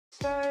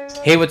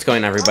Hey, what's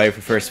going on, everybody?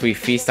 For First Week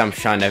Feast, I'm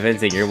Sean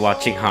Evans, and you're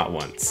watching Hot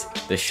Ones,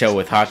 the show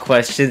with hot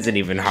questions and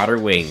even hotter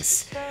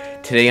wings.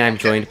 Today, I'm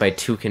joined by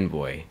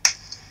ToucanBoi.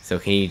 So,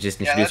 can you just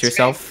introduce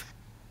yourself?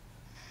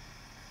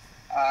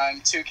 Me.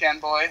 I'm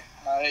ToucanBoi.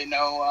 I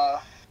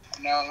know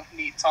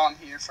NeatTom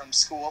here from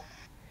school,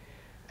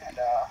 and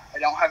I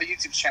don't have a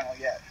YouTube channel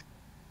yet.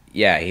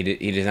 Yeah,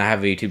 he does not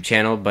have a YouTube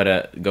channel,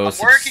 but go. I'm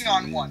working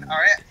on one. All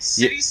right,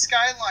 City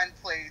Skyline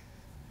play.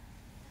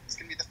 It's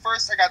gonna be the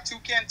first. I got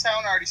Toucan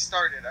Town already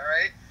started. All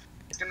right,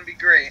 it's gonna be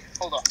great.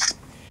 Hold on.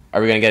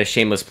 Are we gonna get a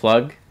shameless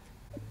plug?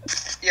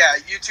 Yeah,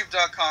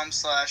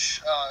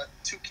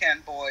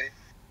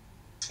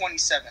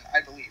 youtube.com/ToucanBoi27, I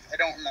believe. I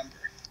don't remember.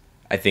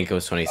 I think it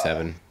was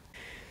 27.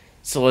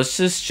 So let's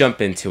just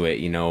jump into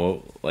it.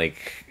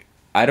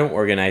 I don't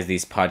organize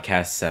these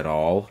podcasts at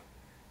all.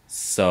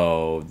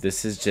 So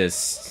this is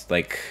just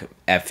like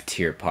F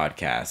tier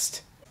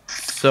podcast.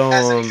 So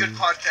as any good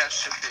podcast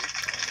should be.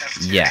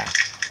 F-tier. Yeah.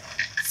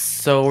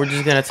 So we're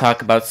just gonna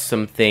talk about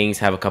some things,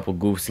 have a couple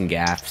goofs and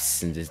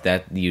gaffs, and just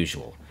that the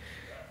usual.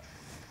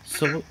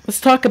 So let's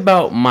talk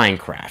about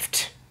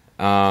Minecraft.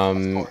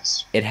 Of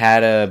course. It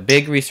had a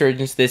big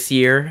resurgence this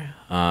year.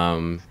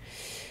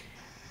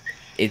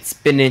 It's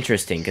been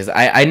interesting because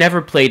I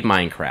never played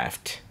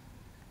Minecraft.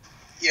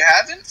 You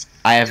haven't?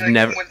 I have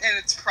never. When in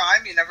its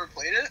prime, you never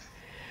played it?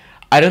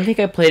 I don't think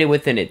I played it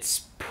within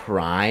its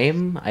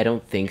prime. I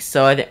don't think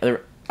so.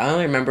 I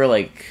only remember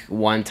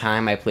one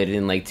time I played it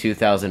in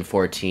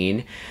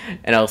 2014,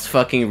 and I was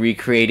fucking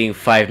recreating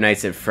Five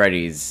Nights at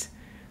Freddy's.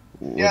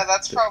 Yeah,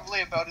 that's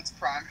probably about its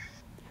prime.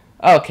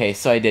 Okay,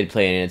 so I did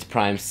play it in its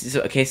prime.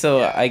 So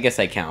Yeah. I guess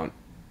I count.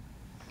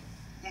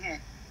 Mm-hmm.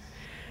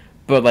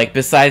 But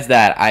besides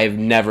that, I've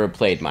never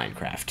played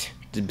Minecraft.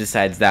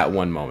 Besides that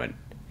one moment.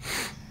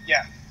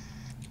 Yeah.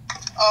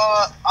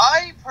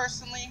 I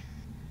personally,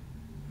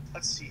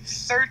 let's see,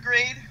 3rd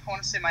grade, I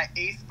want to say my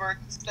 8th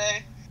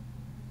birthday,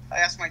 I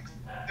asked my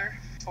grandmother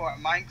for a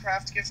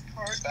Minecraft gift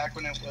card back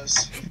when it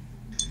was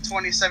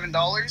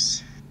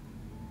 $27.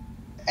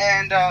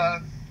 And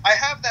I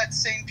have that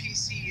same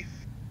PC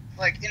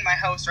in my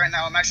house right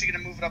now. I'm actually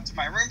going to move it up to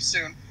my room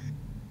soon.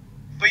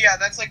 But yeah,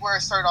 that's where I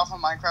started off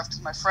on Minecraft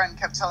because my friend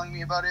kept telling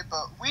me about it,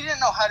 but we didn't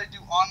know how to do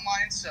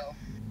online, so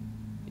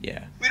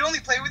yeah. We'd only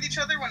play with each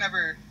other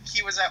whenever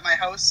he was at my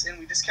house, and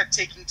we just kept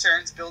taking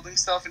turns building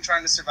stuff and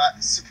trying to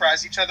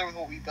surprise each other with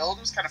what we build.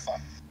 It was kind of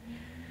fun.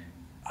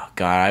 Oh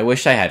god, I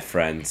wish I had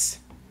friends.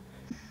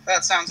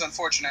 That sounds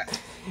unfortunate.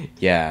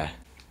 Yeah.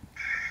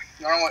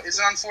 You know what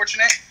isn't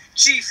unfortunate?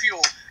 G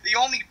Fuel, the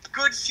only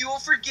good fuel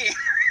for gamers.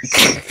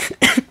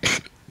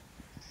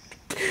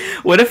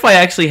 What if I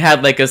actually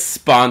had a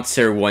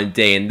sponsor one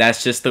day, and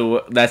that's just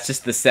the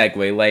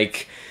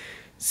segue?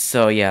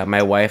 So yeah,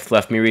 my wife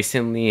left me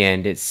recently,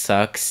 and it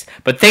sucks.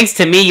 But thanks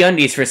to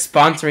MeUndies for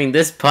sponsoring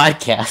this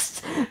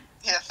podcast.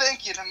 Yeah,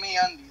 thank you to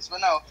MeUndies.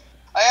 But no,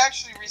 I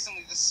actually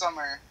recently this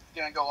summer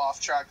gonna go off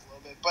track a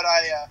little bit, but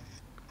I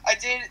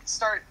did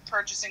start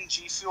purchasing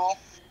G Fuel,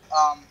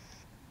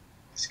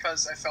 just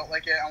because I felt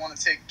like it. I want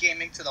to take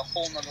gaming to the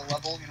whole nother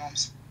level. You know what I'm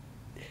saying?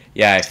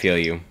 Yeah, I feel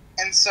you.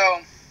 And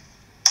so,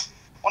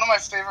 one of my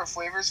favorite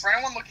flavors for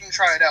anyone looking to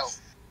try it out.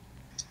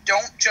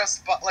 Don't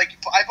just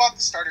I bought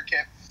the starter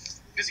kit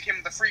because it came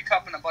with a free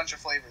cup and a bunch of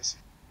flavors.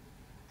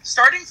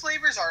 Starting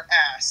flavors are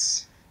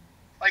ass.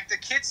 The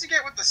kits you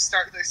get with the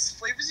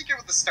flavors you get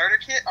with the starter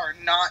kit are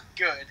not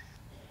good.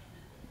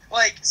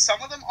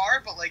 Some of them are,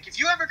 but if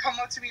you ever come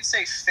up to me and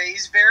say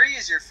Phaseberry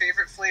is your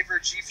favorite flavor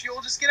of G Fuel,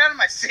 just get out of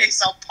my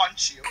face, I'll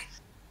punch you.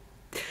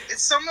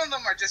 Some of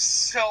them are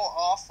just so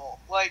awful.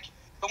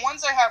 The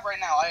ones I have right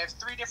now, I have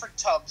 3 different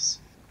tubs.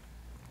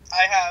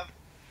 I have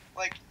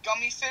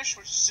gummy fish,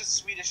 which is just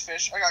Swedish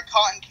fish. I got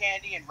cotton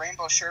candy and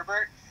rainbow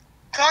sherbet.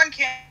 Cotton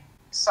candy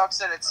sucks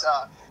that it's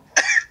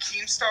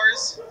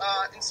Keemstar's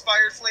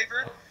inspired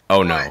flavor.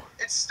 Oh no.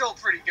 It's still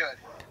pretty good.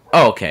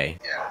 Oh, okay.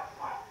 Yeah.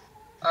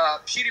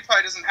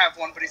 PewDiePie doesn't have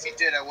one, but if he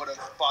did, I would have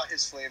bought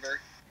his flavor.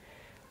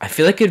 I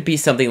feel like it'd be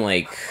something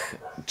like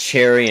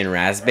cherry and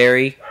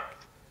raspberry.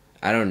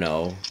 I don't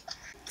know.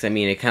 Cause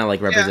it kind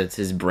of represents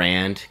his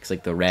brand. Cause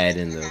the red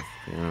and the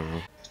I don't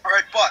know. All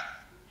right, but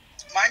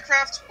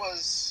Minecraft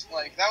was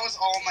that was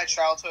all my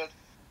childhood,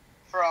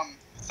 from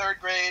 3rd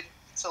grade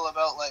till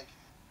about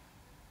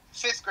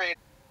 5th grade.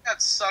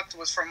 That sucked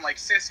was from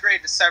 5th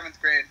grade to 7th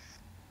grade.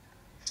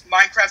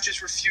 Minecraft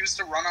just refused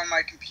to run on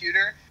my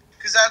computer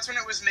because that's when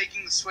it was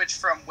making the switch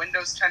from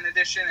Windows 10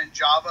 Edition and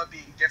Java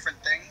being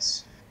different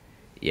things.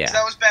 Yeah.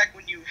 That was back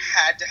when you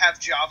had to have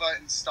Java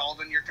installed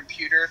on your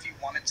computer if you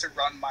wanted to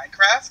run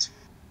Minecraft.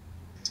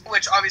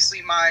 Which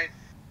obviously my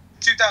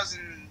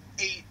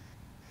 2008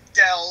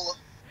 Dell,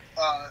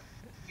 or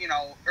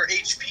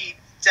HP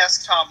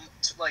desktop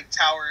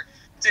tower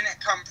didn't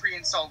come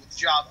pre-installed with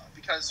Java,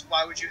 because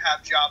why would you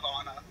have Java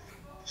on a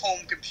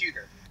home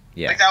computer?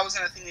 Yeah. That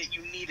wasn't a thing that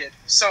you needed.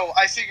 So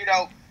I figured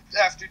out,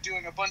 after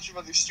doing a bunch of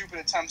other stupid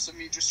attempts of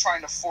me just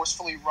trying to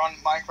forcefully run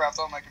Minecraft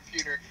on my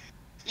computer,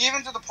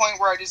 even to the point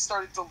where I just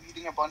started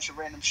deleting a bunch of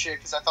random shit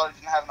because I thought I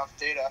didn't have enough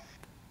data,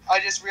 I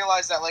just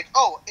realized that, like,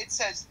 oh, it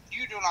says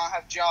you do not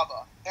have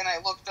Java. And I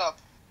looked up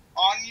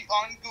on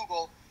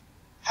Google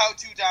how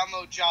to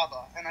download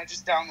Java, and I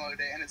just downloaded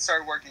it, and it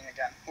started working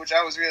again, which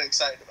I was really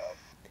excited about.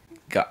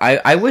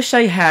 I wish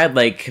I had,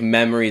 like,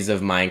 memories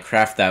of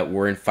Minecraft that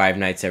weren't Five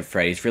Nights at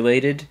Freddy's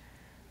related,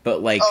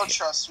 but, like... Oh,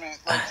 trust me.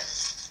 Like,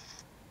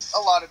 a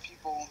lot of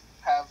people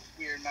have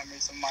weird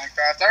memories of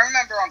Minecraft. I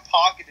remember on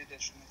Pocket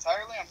Edition,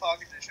 entirely on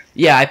Pocket Edition.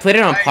 Yeah, I played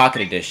it on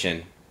Pocket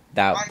Edition.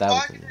 On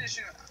Pocket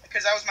Edition,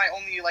 because that was my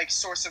only, like,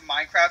 source of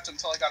Minecraft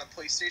until I got a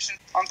PlayStation.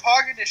 On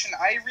Pocket Edition,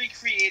 I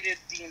recreated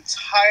the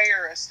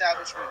entire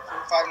establishment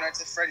for Five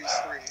Nights at Freddy's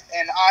 3,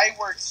 and I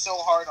worked so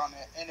hard on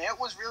it, and it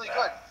was really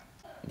good.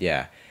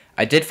 Yeah.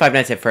 I did Five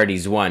Nights at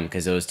Freddy's 1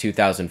 because it was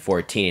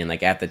 2014, and,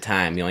 like, at the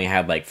time, you only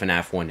had, like,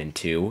 FNAF 1 and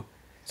 2.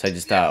 So I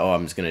just thought, oh,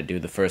 I'm just going to do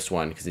the first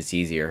one because it's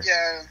easier.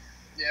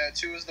 Yeah,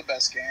 2 is the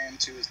best game.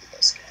 2 is the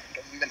best game.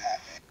 Don't even at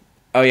me.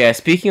 Oh, yeah,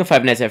 speaking of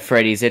Five Nights at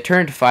Freddy's, it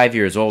turned 5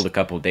 years old a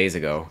couple days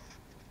ago.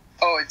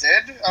 Oh, it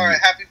did? Alright,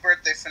 happy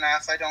birthday,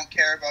 FNAF. I don't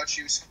care about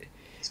you. It's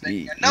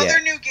making another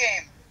new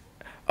game.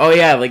 Oh,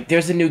 yeah, like,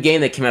 there's a new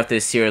game that came out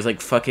this year. It's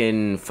like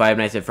fucking Five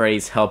Nights at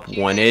Freddy's Help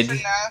Wanted.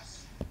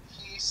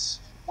 FNAF,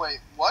 wait,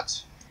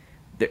 what?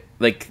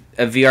 Like,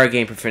 a VR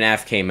game for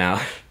FNAF came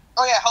out.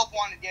 Oh, yeah, Help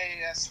Wanted,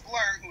 yeah.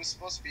 Splurm, who was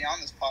supposed to be on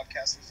this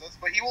podcast with us,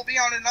 but he will be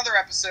on another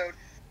episode,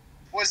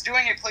 was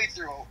doing a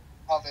playthrough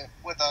of it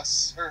with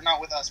us, or not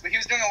with us, but he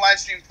was doing a live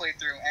stream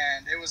playthrough,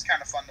 and it was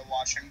kind of fun to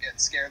watch him get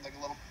scared like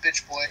a little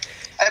bitch boy.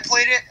 I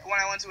played it when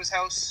I went to his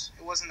house.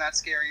 It wasn't that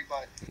scary,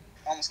 but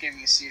almost gave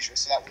me a seizure,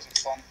 so that wasn't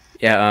fun.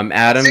 Yeah,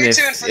 Adam, Stay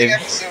tuned for the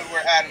episode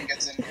where Adam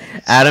gets in.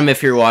 Adam,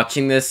 if you're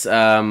watching this,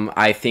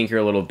 I think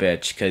you're a little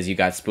bitch because you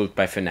got spooked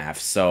by FNAF.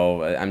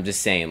 So I'm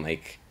just saying,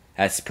 like,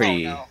 that's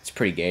pretty. Oh, no. It's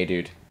pretty gay,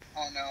 dude.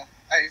 Oh no,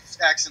 I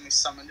accidentally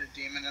summoned a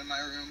demon in my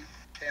room.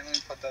 Okay, let me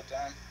put that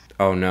down.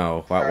 Oh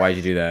no, why'd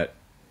you do that?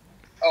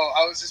 Oh,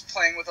 I was just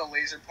playing with a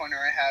laser pointer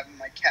I have, and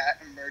my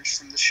cat emerged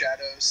from the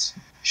shadows.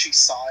 She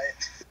saw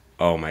it.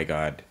 Oh my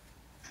god.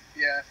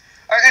 Yeah.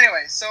 Alright,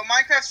 anyway, so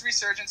Minecraft's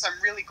resurgence, I'm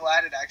really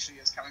glad it actually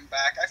is coming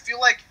back. I feel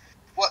like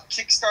what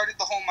kickstarted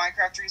the whole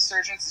Minecraft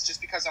resurgence is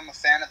just because I'm a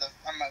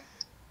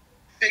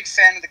big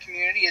fan of the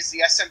community, is the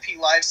SMP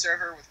Live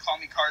server with Call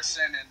Me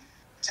Carson and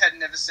Ted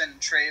Nivison and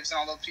Traves and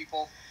all those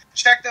people.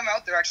 Check them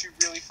out, they're actually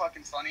really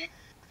fucking funny.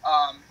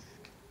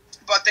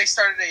 But they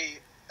started a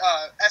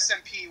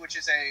SMP, which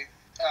is a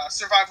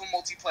survival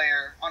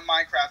multiplayer on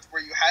Minecraft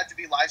where you had to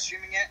be live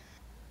streaming it,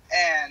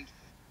 and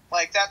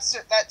like that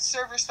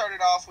server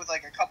started off with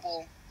like a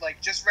couple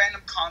like just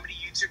random comedy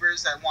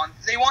YouTubers that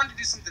wanted to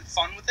do something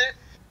fun with it.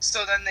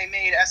 So then they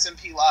made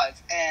SMP Live,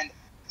 and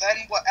then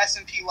what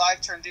SMP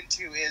Live turned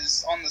into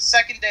is on the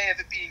second day of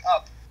it being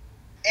up,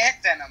 Ant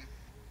Venom,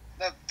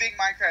 the big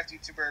Minecraft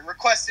YouTuber,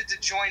 requested to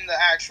join the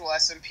actual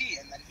SMP,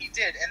 and then he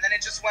did, and then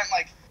it just went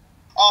like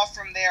off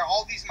from there.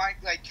 All these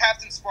like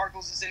Captain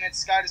Sparkles is in it,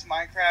 Sky does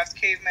Minecraft,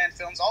 Caveman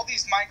Films, all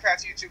these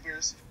Minecraft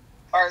YouTubers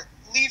are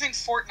leaving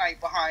Fortnite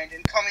behind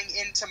and coming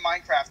into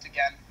Minecraft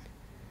again.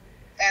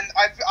 And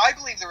I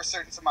believe the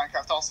resurgence of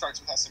Minecraft all starts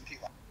with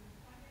SMP Live.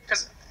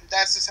 Because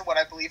that's just what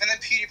I believe. And then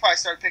PewDiePie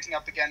started picking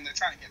up again. They're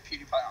trying to get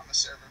PewDiePie on the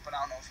server, but I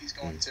don't know if he's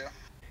going to.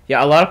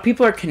 Yeah, a lot of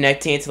people are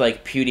connecting it to,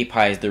 like,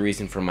 PewDiePie is the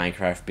reason for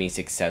Minecraft being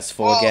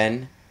successful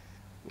again.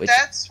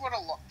 That's what a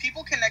lot...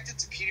 People connected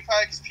to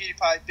PewDiePie because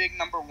PewDiePie, big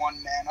 #1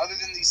 man. Other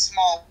than these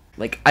small...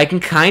 Like, I can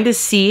kind of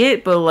see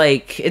it, but,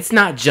 like, it's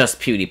not just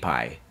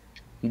PewDiePie.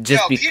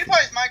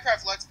 PewDiePie's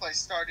Minecraft Let's Play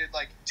started,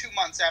 like, 2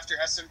 months after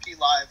SMP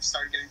Live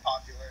started getting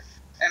popular.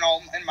 And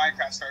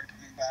Minecraft started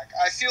coming back.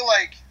 I feel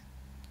like...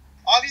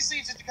 Obviously,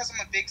 it's just because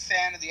I'm a big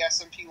fan of the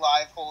SMP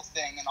Live whole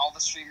thing and all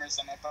the streamers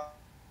in it, but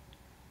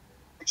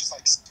it just,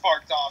 like,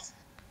 sparked off,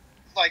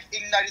 like,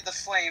 ignited the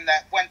flame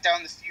that went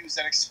down the fuse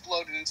that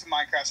exploded into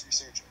Minecraft's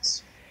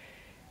resurgence.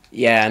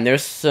 Yeah, and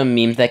there's some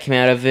memes that came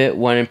out of it.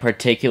 One in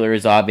particular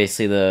is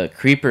obviously the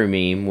Creeper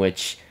meme,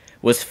 which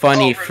was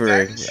funny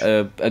for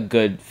a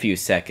good few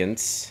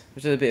seconds.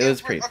 It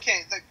was pretty...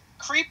 Okay, the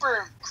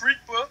Creeper,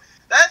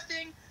 that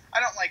thing, I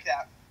don't like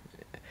that.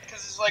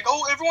 Because it's like,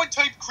 oh, everyone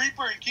type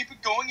Creeper and keep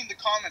it going in the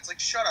comments. Like,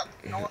 shut up.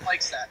 No one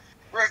likes that.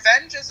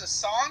 Revenge as a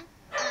song?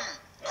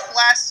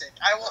 Classic.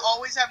 I will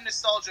always have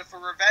nostalgia for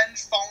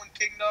Revenge, Fallen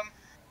Kingdom,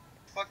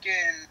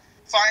 fucking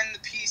Find the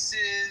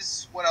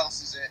Pieces, what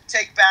else is it?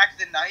 Take Back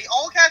the Night.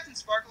 All Captain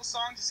Sparkle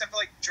songs, except for,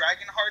 like,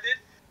 Dragon Hearted.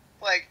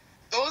 Like,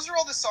 those are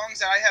all the songs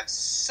that I have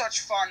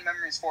such fond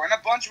memories for. And a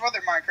bunch of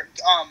other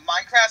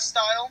Minecraft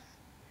style.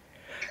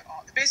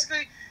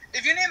 Basically,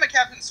 if you name a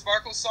Captain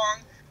Sparkle song,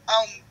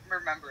 I'll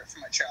remember it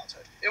from my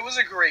childhood. It was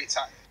a great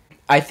time.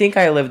 I think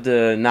I lived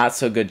a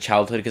not-so-good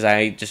childhood because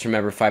I just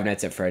remember Five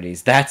Nights at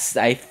Freddy's. That's,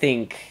 I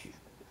think...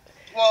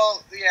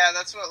 Well, yeah,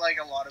 that's what, like,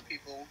 a lot of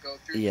people go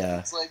through. Yeah.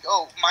 It's like,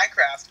 oh,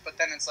 Minecraft, but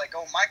then it's like,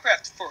 oh,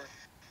 Minecraft for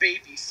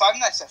baby. Five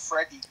Nights at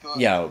Freddy's, good.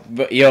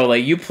 Yo,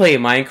 like, you play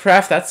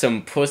Minecraft? That's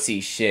some pussy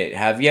shit.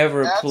 Have you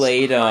ever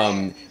played,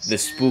 the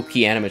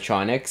spooky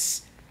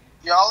animatronics?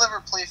 Y'all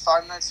ever play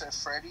Five Nights at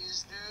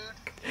Freddy's,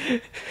 dude?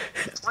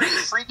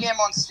 Free game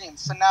on Steam.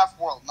 FNAF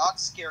World, not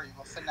scary,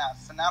 but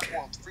FNAF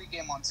World, free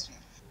game on Steam.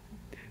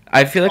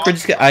 I feel like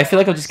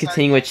I'll just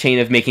continue a chain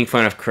of making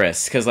fun of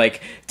Chris, because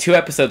like 2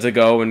 episodes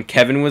ago when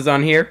Kevin was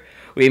on here,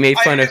 we made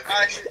fun of.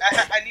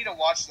 I need to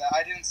watch that.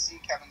 I didn't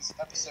see Kevin's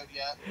episode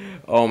yet.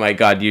 Oh my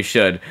god, you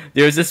should.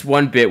 There was this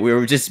one bit we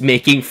were just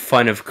making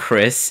fun of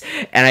Chris,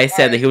 and I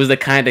said that he was the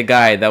kind of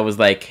guy that was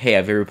like, "Hey,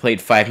 have you ever played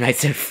Five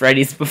Nights at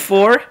Freddy's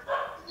before?"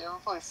 You ever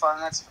played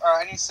Five Nights?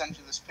 I need to send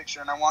you this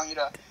picture, and I want you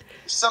to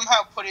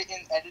somehow put it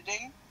in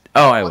editing.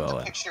 Oh, I will. What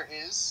the picture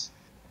is.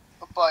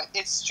 But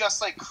it's just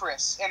like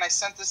Chris, and I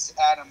sent this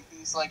to Adam.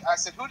 He's like, I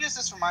said, who does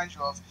this remind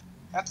you of?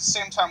 And at the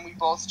same time, we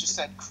both just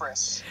said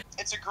Chris.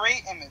 It's a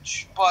great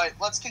image, but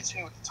let's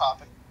continue with the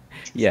topic.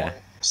 Yeah.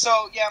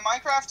 So, yeah,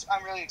 Minecraft,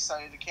 I'm really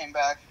excited it came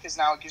back, because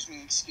now it gives me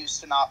an excuse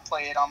to not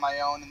play it on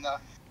my own in the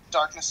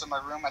darkness of my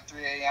room at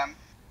 3 a.m.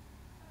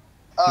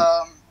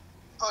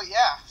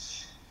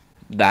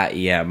 But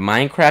yeah.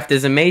 Minecraft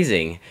is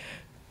amazing.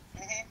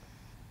 Mm-hmm.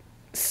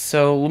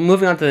 So,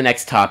 moving on to the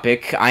next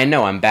topic. I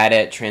know I'm bad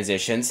at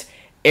transitions.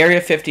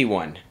 Area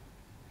 51.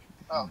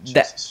 Oh,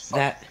 Jesus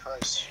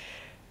Christ.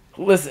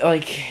 Was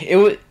like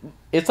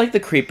it's like the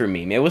creeper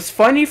meme. It was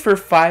funny for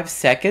 5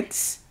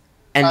 seconds,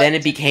 and then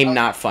it became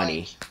not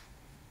funny.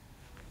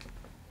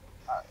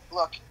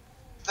 Look,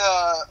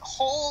 the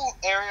whole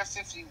Area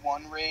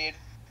 51 raid,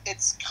 it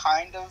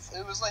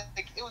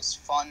was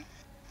fun.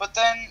 But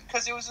then,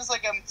 because it was just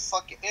like it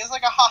was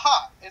like a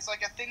haha. It's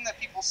like a thing that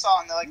people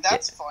saw, and they're like,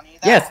 that's funny.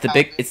 Yeah,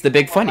 it's the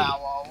big funny.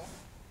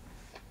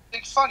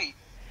 Big funny,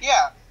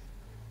 yeah.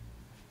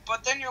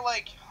 But then you're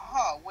like,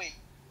 wait,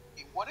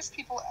 what if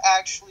people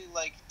actually,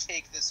 like,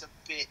 take this a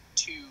bit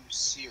too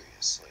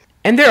seriously?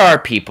 And there are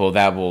people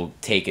that will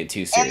take it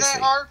too seriously.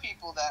 And there are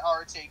people that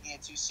are taking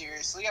it too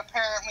seriously.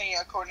 Apparently,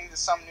 according to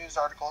some news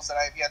articles that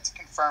I have yet to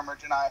confirm or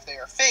deny if they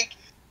are fake,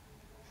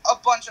 a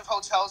bunch of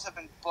hotels have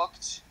been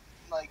booked,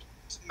 like,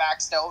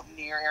 maxed out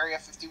near Area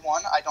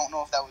 51. I don't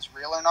know if that was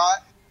real or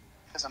not,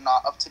 because I'm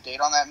not up to date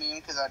on that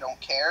meme, because I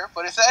don't care.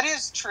 But if that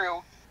is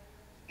true,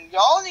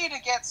 y'all need to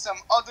get some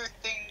other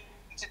thing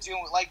to do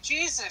with, like,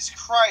 Jesus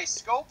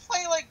Christ,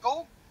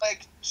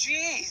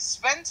 jeez,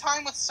 spend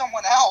time with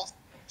someone else.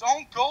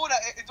 Don't go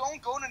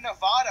to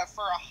Nevada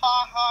for a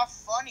ha-ha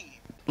funny.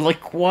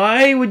 Like,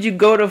 why would you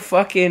go to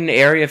fucking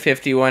Area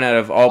 51 out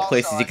of all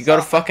places? You could go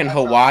to fucking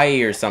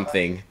Hawaii or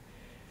something.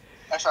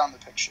 I found the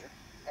picture.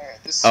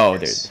 Alright, this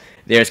is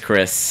there's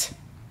Chris.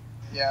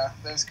 Yeah,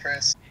 there's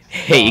Chris.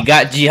 Hey, you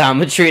got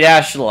Geometry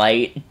Dash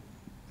Light.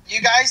 You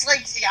guys,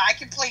 I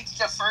can play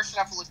the first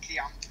level of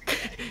Geometry.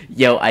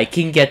 Yo, I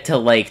can get to,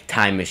 like,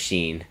 Time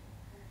Machine.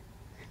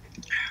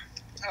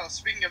 Oh,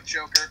 speaking of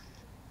Joker,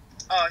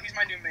 he's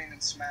my new main in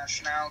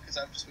Smash now, because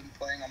I've just been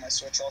playing on my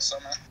Switch all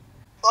summer.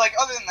 Like,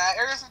 other than that,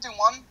 Area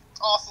 51,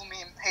 awful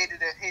meme,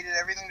 hated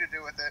everything to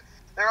do with it.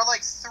 There are,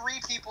 like, 3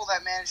 people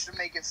that managed to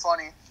make it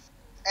funny,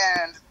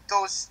 and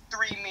those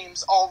 3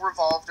 memes all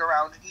revolved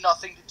around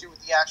nothing to do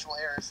with the actual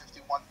Area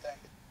 51 thing.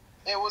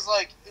 It was,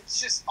 like, it's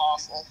just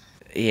awful.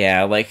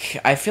 Yeah, like,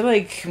 I feel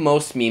like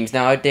most memes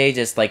nowadays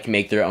just, like,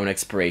 make their own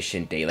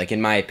expiration date, like,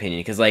 in my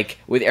opinion. Because, like,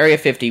 with Area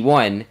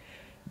 51,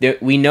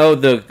 we know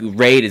the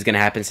raid is going to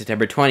happen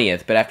September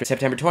 20th, but after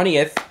September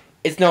 20th,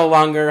 it's no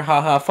longer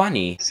haha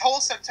funny. This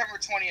whole September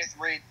 20th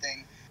raid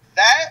thing,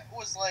 that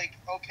was, like,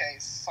 okay,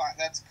 fine,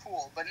 that's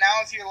cool. But now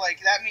if you're, like,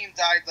 that meme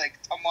died, like,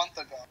 a month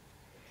ago.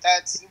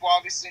 Well,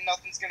 obviously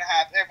nothing's going to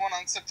happen. Everyone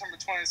on September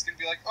 20th is going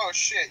to be like, oh,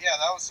 shit, yeah,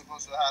 that was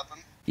supposed to happen.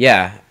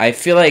 Yeah, I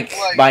feel like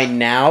by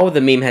now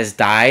the meme has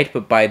died,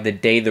 but by the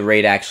day the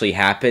raid actually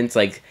happens,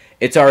 like,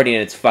 it's already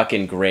in its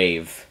fucking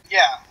grave.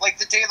 Yeah, like,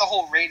 the day the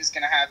whole raid is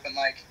gonna happen,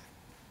 like,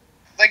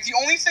 the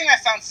only thing I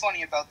found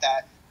funny about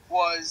that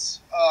was,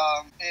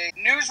 a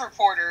news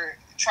reporter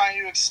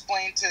trying to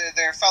explain to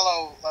their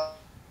fellow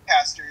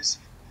casters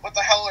what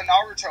the hell a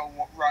Naruto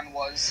run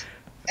was,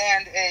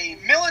 and a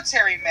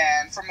military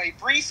man from a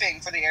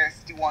briefing for the Area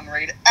 51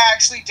 raid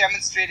actually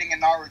demonstrating a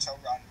Naruto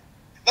run.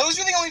 Those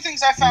were the only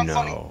things I found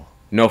funny.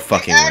 No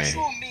fucking way. The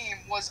actual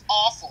meme was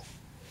awful.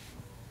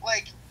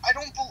 Like, I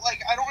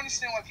don't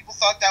understand why people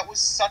thought that was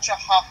such a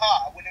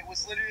haha when it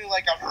was literally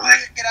like a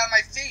get out of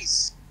my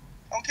face.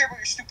 I don't care about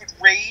your stupid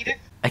raid.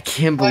 I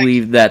can't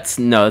believe that's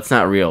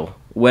not real.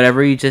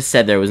 Whatever you just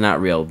said there was not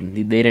real.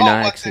 They did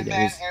not actually.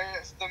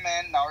 The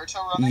man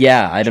Naruto running?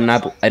 Yeah, I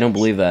don't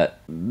believe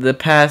that. The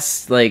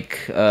past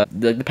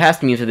the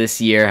past memes of this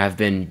year have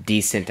been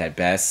decent at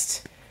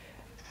best.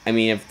 I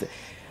mean,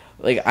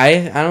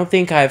 I don't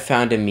think I've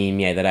found a meme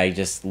yet that I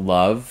just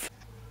love.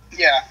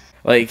 Yeah.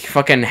 Like,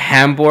 fucking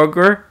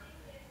hamburger.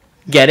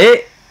 Get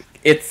it?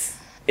 It's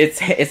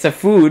a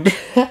food.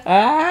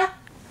 Ah.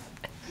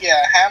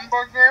 Yeah,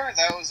 hamburger.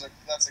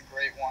 That's a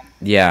great one.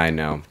 Yeah, I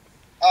know.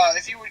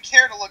 If you would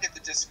care to look at the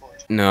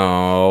Discord.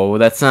 No,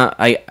 that's not.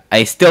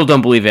 I still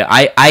don't believe it.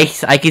 I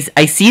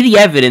see the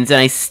evidence and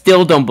I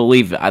still don't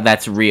believe it.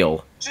 That's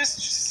real.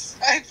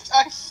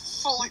 I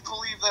fully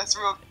believe that's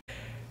real.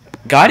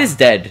 God is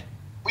dead.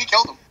 We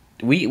killed him.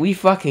 We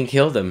fucking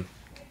killed him.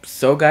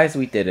 So, guys,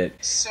 we did it.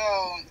 So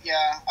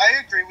yeah,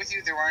 I agree with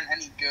you. There weren't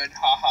any good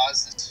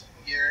ha-has this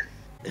year.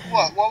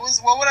 What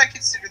would I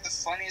consider the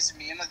funniest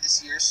meme of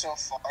this year so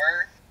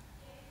far?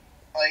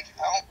 Like,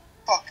 I don't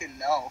fucking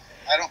know.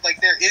 I don't like.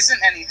 There isn't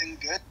anything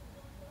good.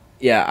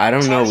 Yeah, I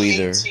don't know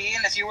either.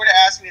 2018. If you were to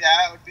ask me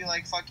that, it would be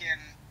like fucking.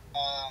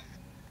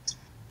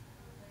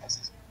 What's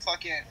this?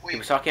 Fucking. Wait. He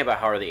was talking about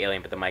Howard the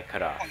Alien, but the mic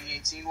cut off.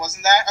 2018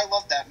 wasn't that? I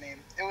loved that meme.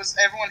 It was.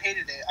 Everyone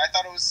hated it. I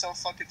thought it was so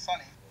fucking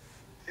funny.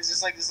 It's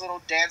just like this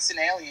little dancing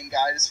alien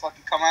guy just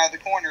fucking come out of the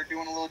corner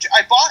doing a little.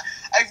 I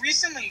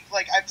recently,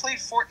 like, I played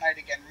Fortnite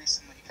again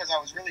recently because I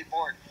was really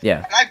bored.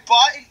 Yeah. And I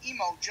bought an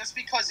emote just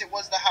because it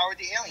was the Howard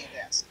the Alien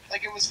dance.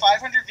 Like, it was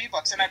 500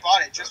 V-Bucks and I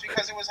bought it just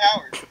because it was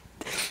Howard.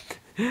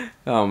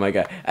 Oh my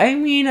god. I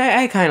mean,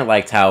 I kind of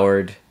liked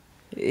Howard.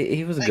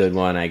 He was a good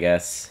one, I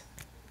guess.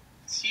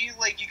 He,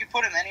 like, you could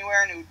put him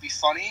anywhere and it would be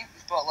funny,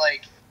 but,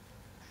 like,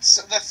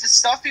 so the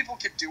stuff people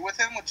could do with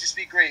him would just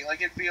be great.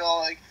 Like, it'd be all,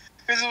 like,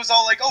 because it was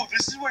all like, oh,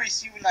 this is what I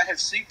see when I have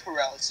sleep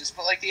paralysis.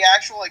 But, like, the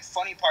actual, like,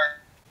 funny part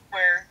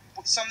where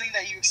something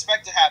that you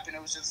expect to happen,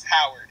 it was just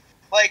Howard.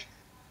 Like,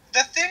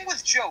 the thing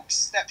with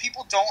jokes that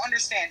people don't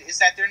understand is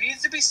that there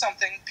needs to be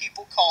something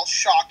people call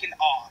shock and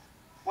awe.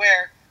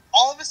 Where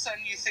all of a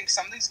sudden you think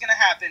something's going to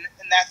happen,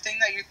 and that thing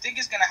that you think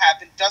is going to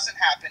happen doesn't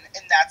happen,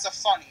 and that's a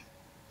funny.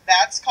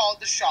 That's called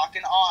the shock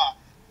and awe.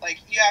 Like,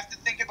 you have to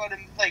think about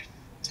him, like,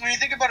 when you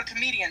think about a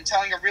comedian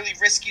telling a really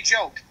risky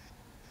joke,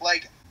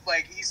 like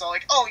he's all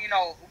like, oh, you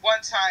know,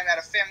 one time at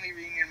a family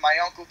reunion, my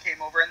uncle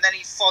came over, and then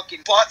he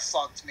fucking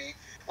butt-fucked me.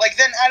 Like,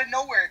 then out of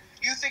nowhere,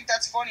 you think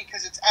that's funny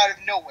because it's out of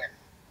nowhere.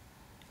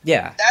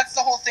 Yeah. That's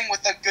the whole thing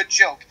with a good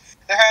joke.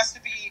 There has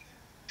to be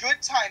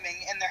good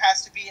timing, and there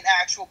has to be an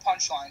actual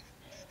punchline.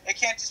 It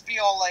can't just be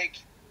all like,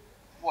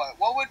 what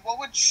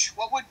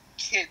would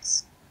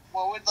kids,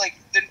 what would, like,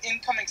 the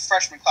incoming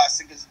freshman class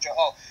think is a joke?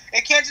 Oh,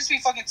 it can't just be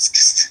fucking,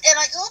 and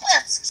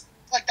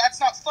like, that's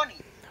not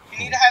funny. You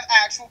need to have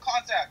actual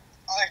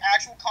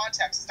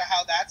context as to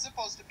how that's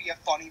supposed to be a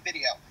funny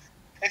video.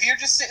 If you're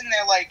just sitting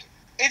there like,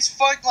 it's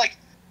fun, like,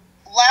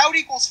 loud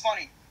equals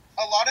funny.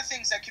 A lot of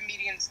things that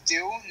comedians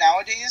do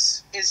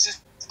nowadays is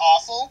just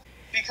awful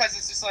because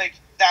it's just like,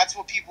 that's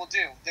what people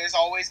do. There's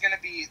always going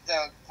to be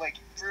the, like,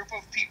 group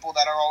of people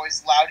that are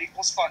always loud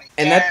equals funny.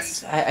 And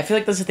that's, I feel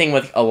like that's the thing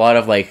with a lot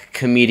of, like,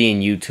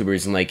 comedian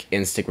YouTubers and, like,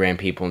 Instagram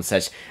people and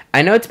such.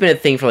 I know it's been a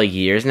thing for, like,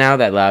 years now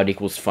that loud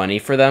equals funny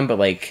for them, but,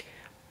 like,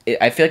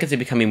 I feel like it's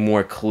becoming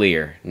more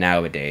clear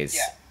nowadays.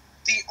 Yeah.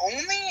 The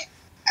only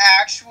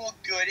actual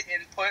good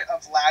input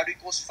of loud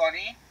equals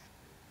funny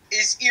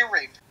is ear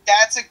rape.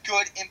 That's a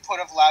good input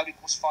of loud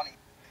equals funny.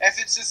 If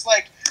it's just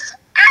like,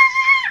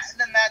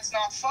 then that's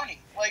not funny.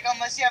 Like,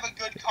 unless you have a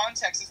good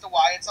context as to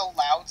why it's a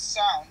loud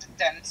sound,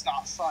 then it's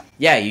not funny.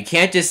 Yeah, you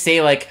can't just say,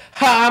 like,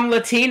 ha, I'm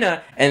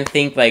Latina, and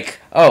think, like,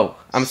 oh,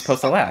 I'm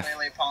supposed to laugh.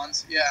 Melee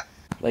pawns, yeah.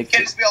 Like, You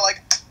can't just be all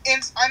like,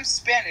 I'm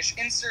Spanish.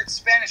 Insert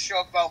Spanish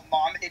joke about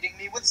mom hitting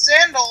me with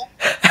sandal.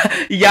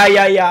 yeah.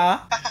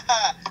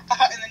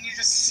 And then you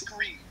just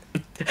scream.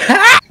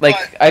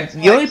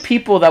 The only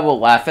people that will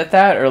laugh at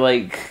that are,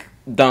 like,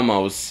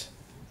 dumbos.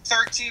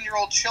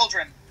 13-year-old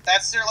children.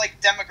 That's their, like,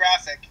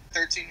 demographic.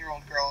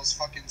 13-year-old girls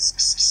fucking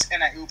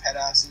and I oop head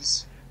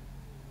asses.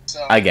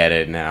 So I get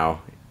it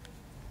now.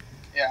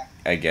 Yeah.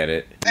 I get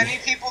it. Any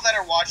people that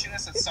are watching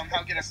this that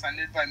somehow get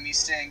offended by me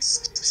saying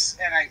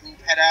and I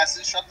oop head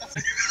asses, shut the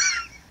fuck.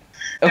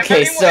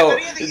 Okay, so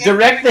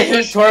direct the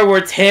hate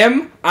towards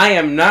him. I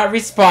am not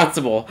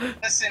responsible.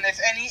 Listen, if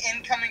any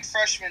incoming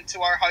freshmen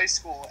to our high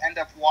school end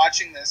up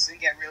watching this and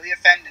get really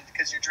offended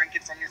because you're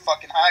drinking from your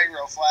fucking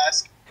high-row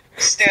flask,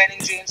 standing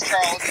James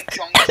Charles and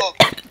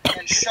Jungkook,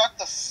 and shut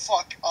the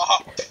fuck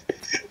up.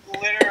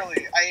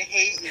 Literally, I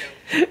hate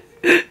you.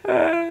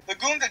 The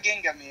Goonga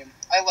Ginga meme,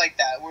 I like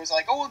that. Where it's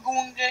like, oh,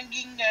 Goonga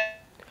Ginga.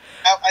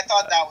 I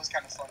thought that was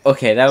kind of funny.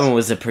 Okay, that one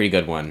was a pretty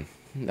good one.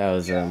 That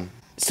was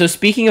So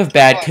speaking of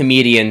bad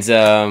comedians,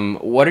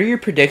 what are your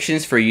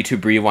predictions for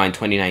YouTube Rewind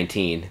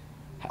 2019?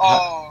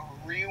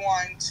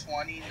 Rewind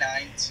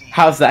 2019.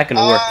 How's that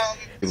gonna work?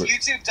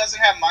 YouTube doesn't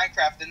have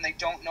Minecraft, and they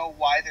don't know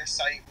why their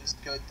site was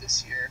good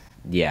this year.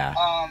 Yeah.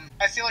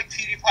 I feel like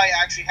PewDiePie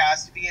actually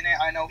has to be in it.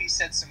 I know he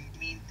said some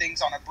mean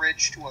things on a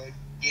bridge to a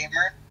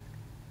gamer.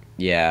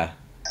 Yeah.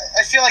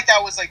 I feel like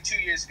that was like 2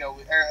 years ago,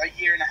 or a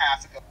year and a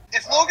half ago.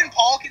 If Logan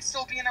Paul could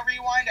still be in a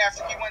Rewind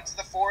after he went to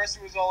the forest,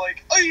 it was all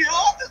like, oh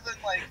yeah, and then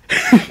like,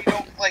 you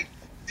know, like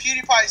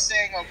PewDiePie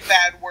saying a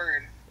bad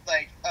word,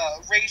 like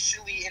a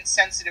racially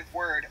insensitive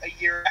word a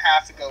year and a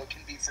half ago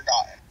can be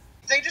forgotten.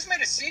 They just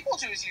made a sequel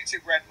to his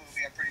YouTube Red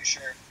movie, I'm pretty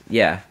sure.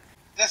 Yeah.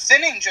 The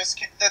Thinning just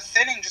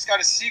got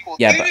a sequel.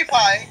 Yeah,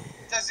 PewDiePie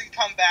doesn't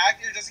come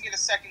back, or doesn't get a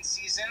second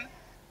season.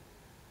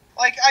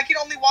 Like, I can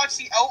only watch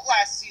the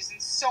Outlast season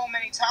so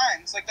many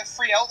times, like the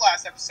free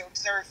Outlast episode,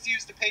 because I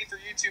refuse to pay for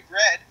YouTube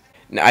Red.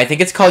 No, I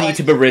think it's called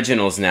YouTube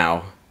Originals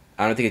now.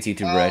 I don't think it's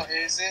YouTube Red.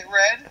 Is it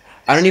Red?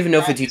 I don't even know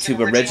if it's YouTube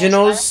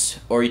Originals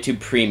or YouTube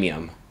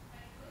Premium.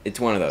 It's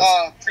one of those.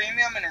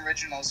 Premium and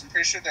originals. I'm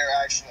pretty sure they're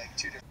actually like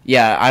two different.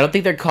 Yeah, I don't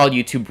think they're called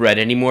YouTube Red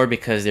anymore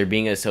because they're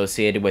being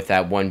associated with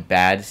that one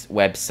bad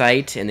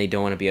website, and they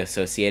don't want to be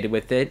associated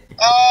with it.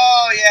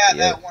 Oh yeah, Yep.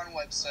 that one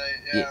website.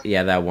 Yeah.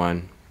 Yeah, that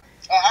one.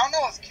 I don't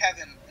know if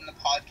Kevin in the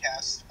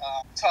podcast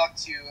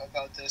talked to you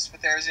about this,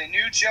 but there is a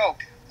new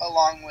joke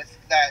along with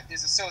that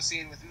is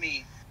associated with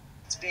me.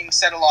 It's being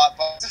said a lot,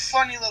 but it's a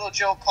funny little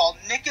joke called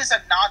 "Nick is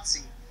a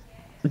Nazi,"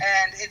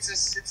 and it's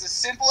as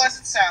simple as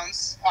it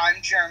sounds.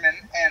 I'm German,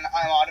 and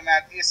I'm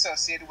automatically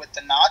associated with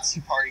the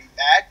Nazi Party,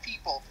 bad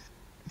people.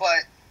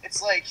 But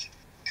it's like,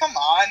 come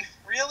on,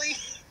 really?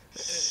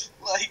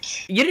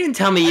 Like, You didn't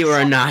tell me you were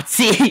a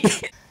Nazi.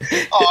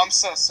 oh, I'm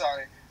so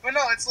sorry. But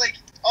no, it's like,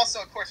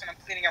 also, of course, when I'm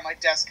cleaning out my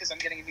desk because I'm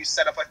getting a new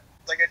setup,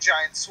 like a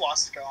giant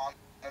swastika on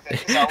of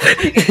it.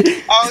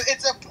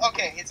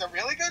 It's a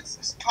really good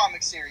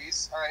comic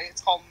series, alright?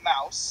 It's called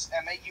Mouse,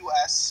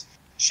 M-A-U-S.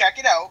 Check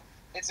it out.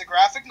 It's a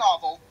graphic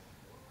novel,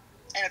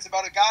 and it's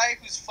about a guy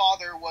whose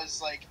father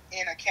was, like,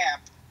 in a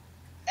camp,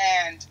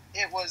 and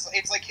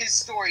it's like his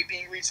story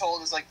being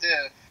retold as, like,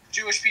 the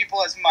Jewish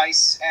people as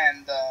mice,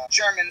 and the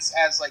Germans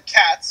as, like,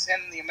 cats,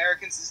 and the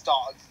Americans as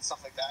dogs, and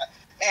stuff like that.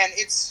 And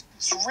it's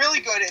really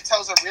good. It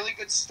tells a really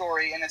good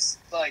story, and it's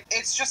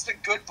just a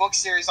good book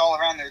series all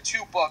around. There are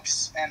 2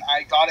 books, and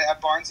I got it at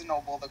Barnes &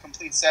 Noble, the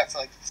complete set, for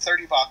like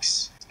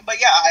 $30. But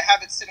yeah, I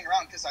have it sitting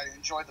around because I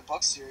enjoy the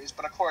book series.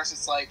 But of course,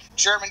 it's like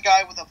German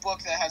guy with a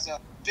book that has a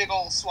big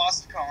old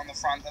swastika on the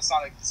front. It's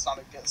not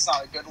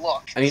a good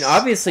look. I mean,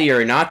 obviously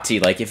you're a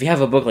Nazi. Like, if you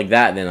have a book like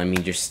that, then I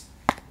mean, just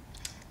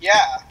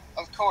yeah,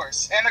 of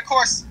course, and of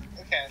course,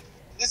 okay,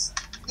 this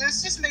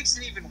just makes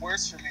it even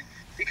worse for me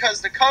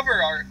because the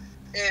cover art.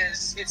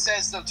 It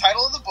says the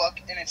title of the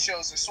book, and it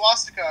shows a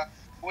swastika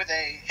with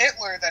a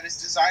Hitler that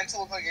is designed to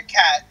look like a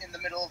cat in the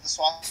middle of the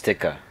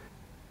swastika.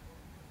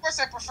 Of course,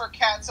 I prefer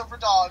cats over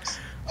dogs.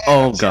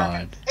 Oh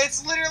God!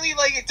 It's literally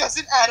like it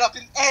doesn't add up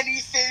in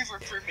any favor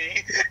for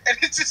me, and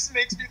it just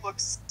makes me look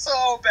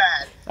so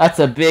bad. That's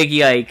a big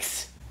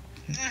yikes.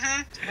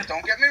 But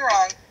don't get me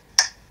wrong,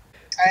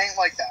 I ain't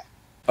like that.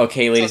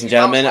 Okay, ladies and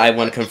gentlemen, I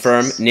want to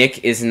confirm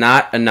Nick is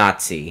not a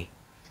Nazi.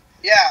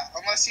 Yeah,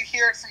 unless you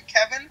hear it from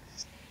Kevin.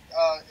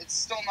 It's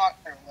still not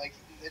true. Like,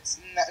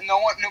 no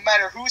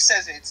matter who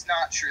says it, it's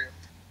not true.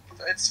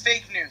 It's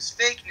fake news.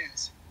 Fake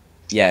news.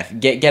 Yeah,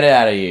 get it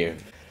out of you.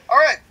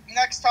 Alright,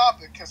 next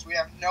topic, because we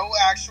have no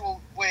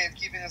actual way of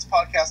keeping this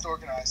podcast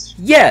organized.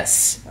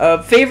 Yes!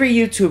 Favorite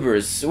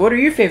YouTubers. What are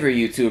your favorite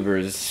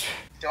YouTubers?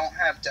 Don't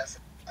have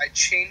definite. I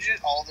change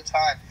it all the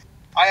time.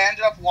 I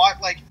ended up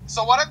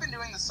so what I've been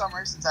doing this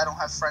summer, since I don't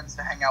have friends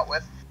to hang out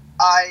with,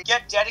 I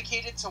get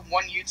dedicated to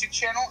one YouTube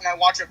channel, and I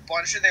watch a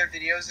bunch of their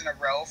videos in a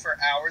row for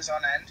hours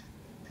on end.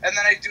 And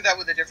then I do that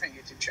with a different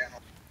YouTube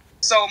channel.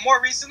 So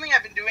more recently,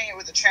 I've been doing it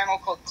with a channel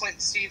called Clinton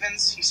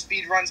Stevens. He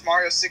speedruns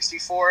Mario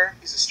 64.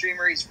 He's a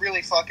streamer. He's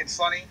really fucking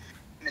funny.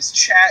 And his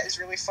chat is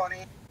really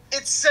funny.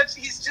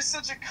 He's just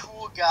such a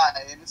cool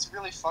guy, and it's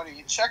really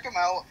funny. Check him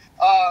out.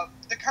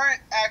 The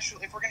current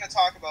if we're going to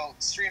talk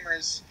about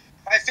streamers,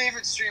 my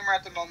favorite streamer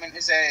at the moment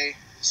is a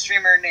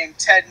streamer named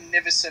Ted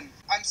Nivison.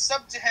 I'm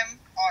subbed to him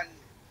on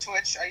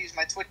Twitch. I use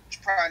my Twitch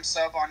Prime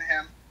sub on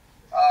him.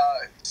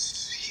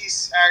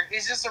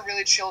 He's just a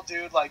really chill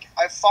dude. Like,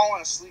 I've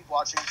fallen asleep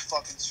watching his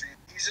fucking stream.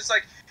 He's just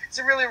like, he's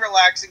a really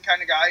relaxing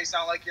kind of guy. He's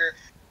not like your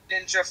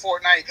Ninja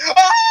Fortnite.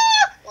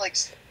 Like,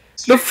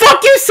 the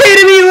fuck you say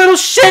to me, you little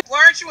shit!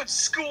 Why aren't you in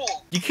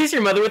school? You kiss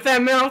your mother with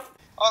that mouth?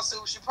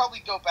 Also, we should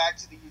probably go back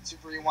to the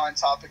YouTube Rewind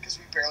topic because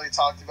we barely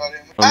talked about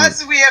it.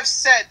 As we have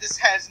said, this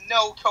has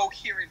no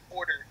coherent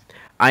order.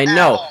 I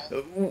know.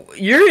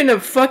 You're in a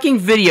fucking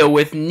video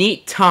with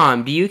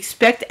NeatTom. Do you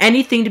expect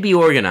anything to be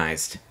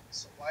organized?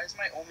 So why is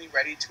my only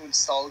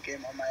ready-to-install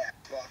game on my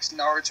Xbox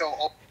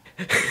Naruto?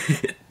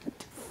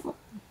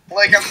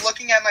 Like, I'm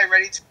looking at my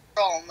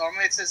ready-to-install.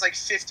 Normally it says, like,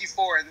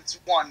 54, and it's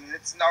 1. And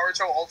it's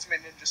Naruto Ultimate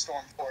Ninja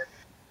Storm 4.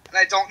 And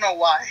I don't know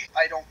why.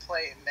 I don't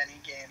play many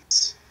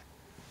games.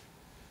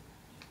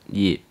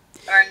 Yeah.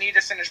 And I need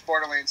to finish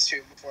Borderlands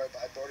 2 before I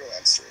buy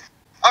Borderlands 3.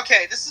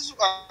 Okay, this is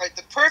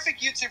the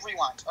perfect YouTube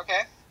Rewind,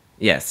 okay?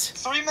 Yes.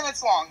 3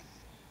 minutes long.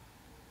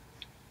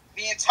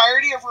 The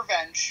entirety of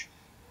Revenge.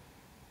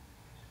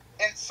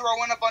 And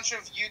throw in a bunch of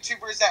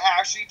YouTubers that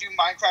actually do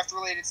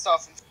Minecraft-related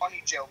stuff and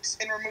funny jokes.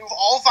 And remove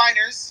all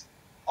Viners,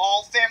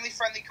 all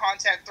family-friendly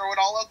content, throw it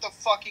all out the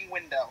fucking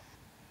window.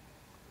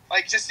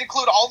 Like, just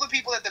include all the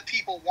people that the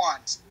people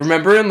want.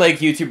 Remember in, like,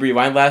 YouTube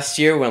Rewind last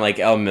year when, like,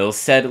 El Mills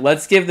said,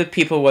 let's give the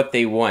people what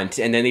they want,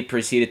 and then they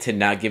proceeded to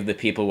not give the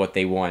people what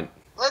they want.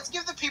 Let's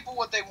give the people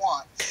what they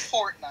want.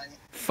 Fortnite.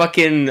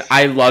 Fucking,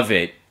 I love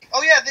it.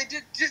 Oh yeah, they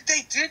did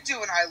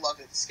do an I Love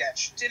It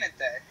sketch, didn't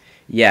they?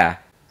 Yeah.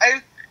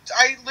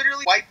 I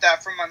literally wiped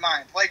that from my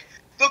mind. Like,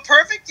 the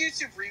perfect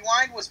YouTube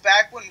Rewind was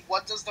back when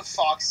What Does the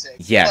Fox Say?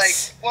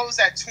 Yes. Like, what was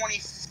that,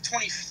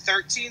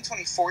 2013,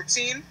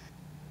 2014?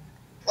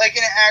 Like,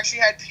 and it actually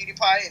had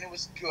PewDiePie, and it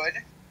was good.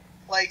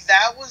 Like,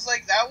 that was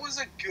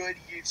a good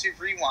YouTube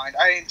Rewind.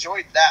 I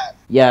enjoyed that.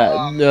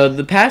 Yeah,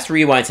 the past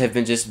rewinds have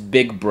been just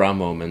big bruh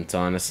moments,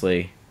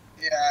 honestly.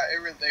 Yeah,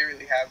 they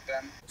really have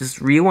been.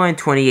 Just Rewind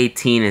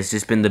 2018 has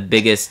just been the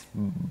biggest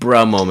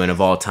bruh moment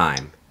of all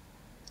time.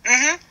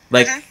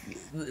 Like,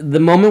 the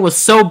moment was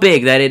so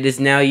big that it is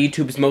now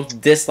YouTube's most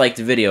disliked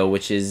video,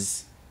 which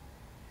is...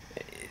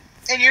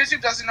 And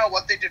YouTube doesn't know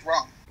what they did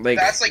wrong. Like,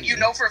 that's like, you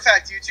know for a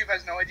fact YouTube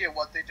has no idea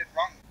what they did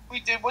wrong. We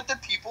did what the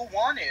people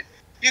wanted.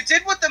 You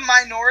did what the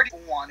minority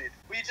wanted.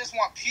 We just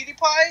want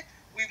PewDiePie.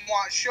 We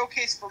want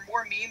showcase for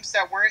more memes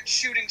that weren't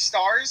shooting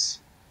stars.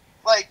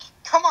 Like,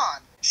 come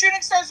on.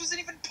 Shooting stars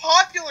wasn't even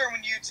popular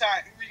when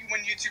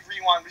YouTube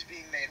Rewind was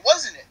being made,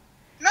 wasn't it?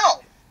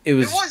 No. It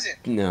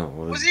wasn't. No.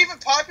 Was it even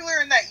popular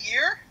in that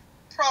year?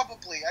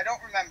 Probably. I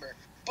don't remember.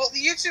 But the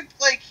YouTube,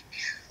 like,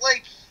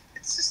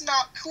 it's just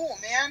not cool,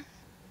 man.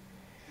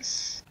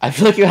 I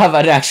feel like you have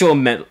an actual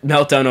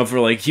meltdown over,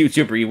 like,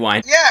 YouTube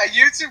Rewind. Yeah,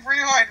 YouTube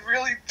Rewind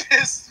really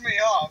pissed me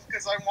off,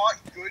 because I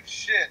want good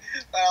shit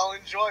that I'll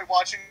enjoy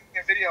watching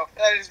a video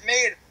that is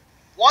made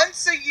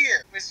once a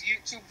year. This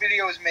YouTube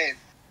video is made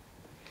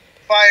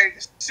by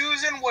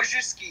Susan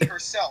Wojcicki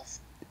herself.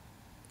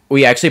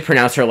 We actually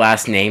pronounce her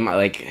last name.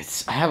 Like,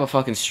 I have a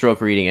fucking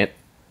stroke reading it.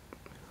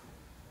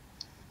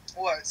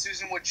 What,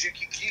 Susan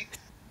Wojcicki?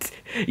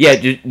 Yeah,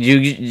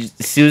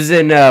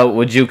 Susan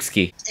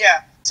Wojcicki.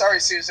 Yeah.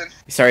 Sorry, Susan.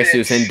 Sorry, bitch.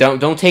 Susan.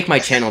 Don't take my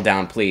channel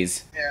down,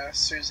 please. Yeah,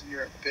 Susan,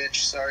 you're a bitch.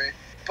 Sorry,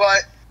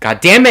 but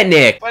God damn it,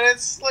 Nick. But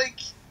it's like,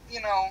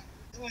 you know,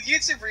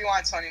 YouTube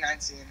Rewind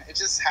 2019. It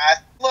just had.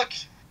 Look,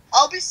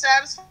 I'll be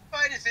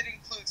satisfied if it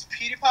includes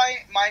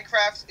PewDiePie,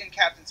 Minecraft, and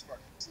Captain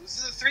Sparkle. So those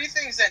are the three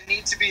things that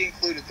need to be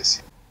included this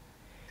year.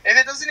 If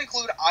it doesn't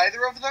include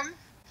either of them,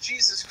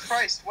 Jesus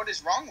Christ, what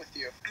is wrong with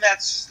you?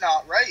 That's just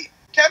not right.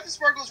 Captain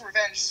Sparkle's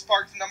Revenge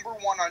sparked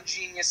 #1 on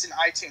Genius and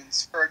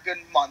iTunes for a good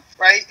month,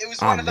 right? It was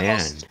one of the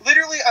most,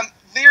 literally a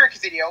lyric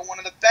video, one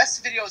of the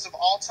best videos of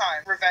all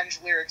time. Revenge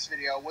lyrics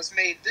video was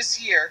made this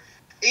year,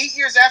 8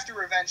 years after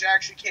Revenge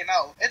actually came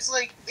out. It's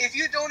like, if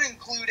you don't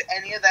include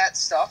any of that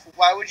stuff,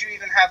 why would you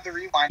even have the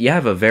rewind? You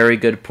have a very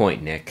good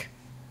point, Nick.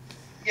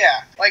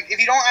 Yeah, like, if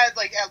you don't add,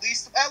 like, at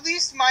least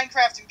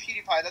Minecraft and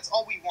PewDiePie, that's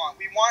all we want.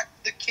 We want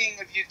the king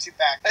of YouTube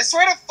back. I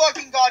swear to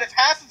fucking God, if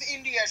half of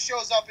India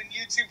shows up in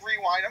YouTube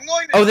Rewind, I'm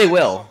going to... Oh, they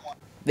will. Someone.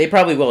 They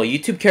probably will.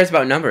 YouTube cares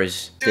about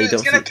numbers. Dude,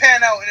 it's gonna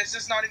pan out, and it's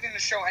just not even gonna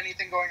show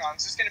anything going on.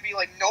 It's just gonna be,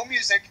 like, no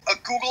music, a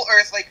Google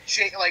Earth,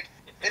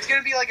 it's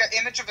gonna be like an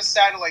image of a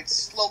satellite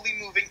slowly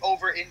moving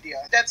over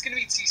India. That's gonna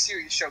be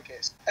T-Series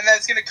showcase. And then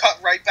it's gonna cut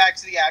right back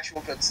to the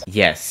actual good stuff.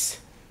 Yes.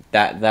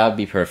 That would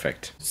be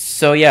perfect.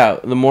 So yeah,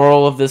 the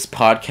moral of this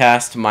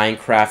podcast,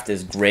 Minecraft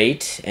is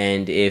great,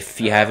 and if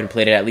you haven't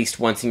played it at least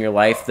once in your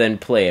life, then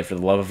play it for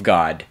the love of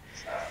God.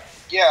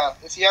 Yeah,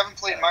 if you haven't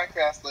played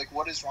Minecraft, like,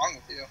 what is wrong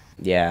with you?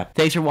 Yeah.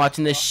 Thanks for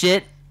watching this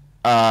shit.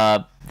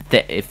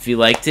 If you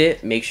liked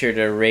it, make sure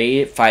to rate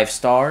it 5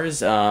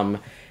 stars.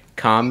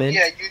 Comment.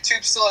 Yeah,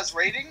 YouTube still has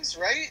ratings,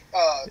 right?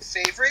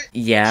 Favorite.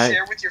 Yeah.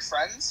 Share with your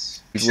friends.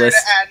 Be sure to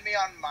add me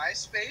on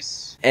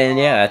MySpace. And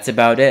yeah, that's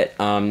about it.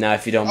 Now,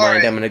 if you don't mind,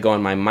 right. I'm gonna go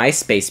on my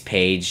MySpace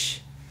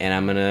page, and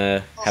I'm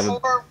gonna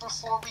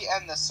Before we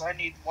end this, I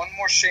need one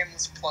more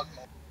shameless plug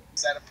moment.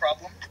 Is that a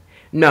problem?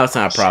 No, it's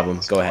not a problem.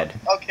 Go ahead.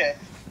 Okay.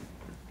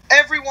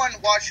 Everyone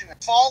watching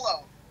it,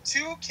 follow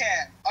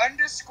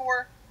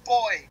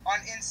toucan_boy on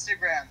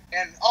Instagram,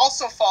 and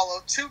also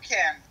follow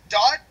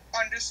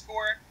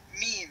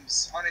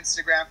toucan._memes on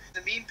Instagram.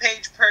 The meme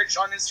page purge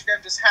on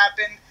Instagram just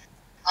happened.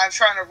 I'm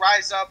trying to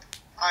rise up.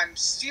 I'm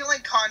stealing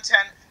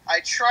content. I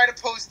try to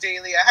post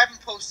daily. I haven't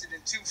posted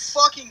in 2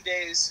 fucking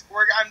days.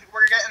 We're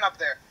getting up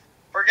there.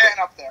 We're getting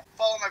up there.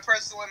 Follow my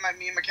personal and my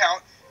meme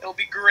account. It'll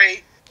be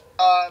great.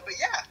 But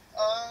yeah,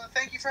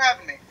 thank you for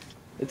having me.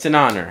 It's an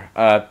honor.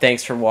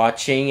 Thanks for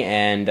watching,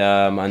 and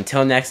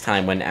until next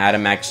time when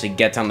Adam actually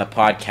gets on the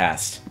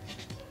podcast.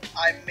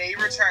 I may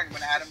return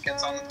when Adam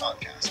gets on the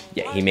podcast.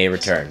 Yeah, he may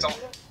return.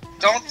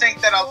 Don't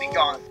think that I'll be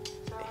gone.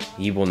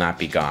 He will not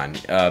be gone.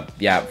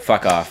 Yeah,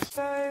 fuck off.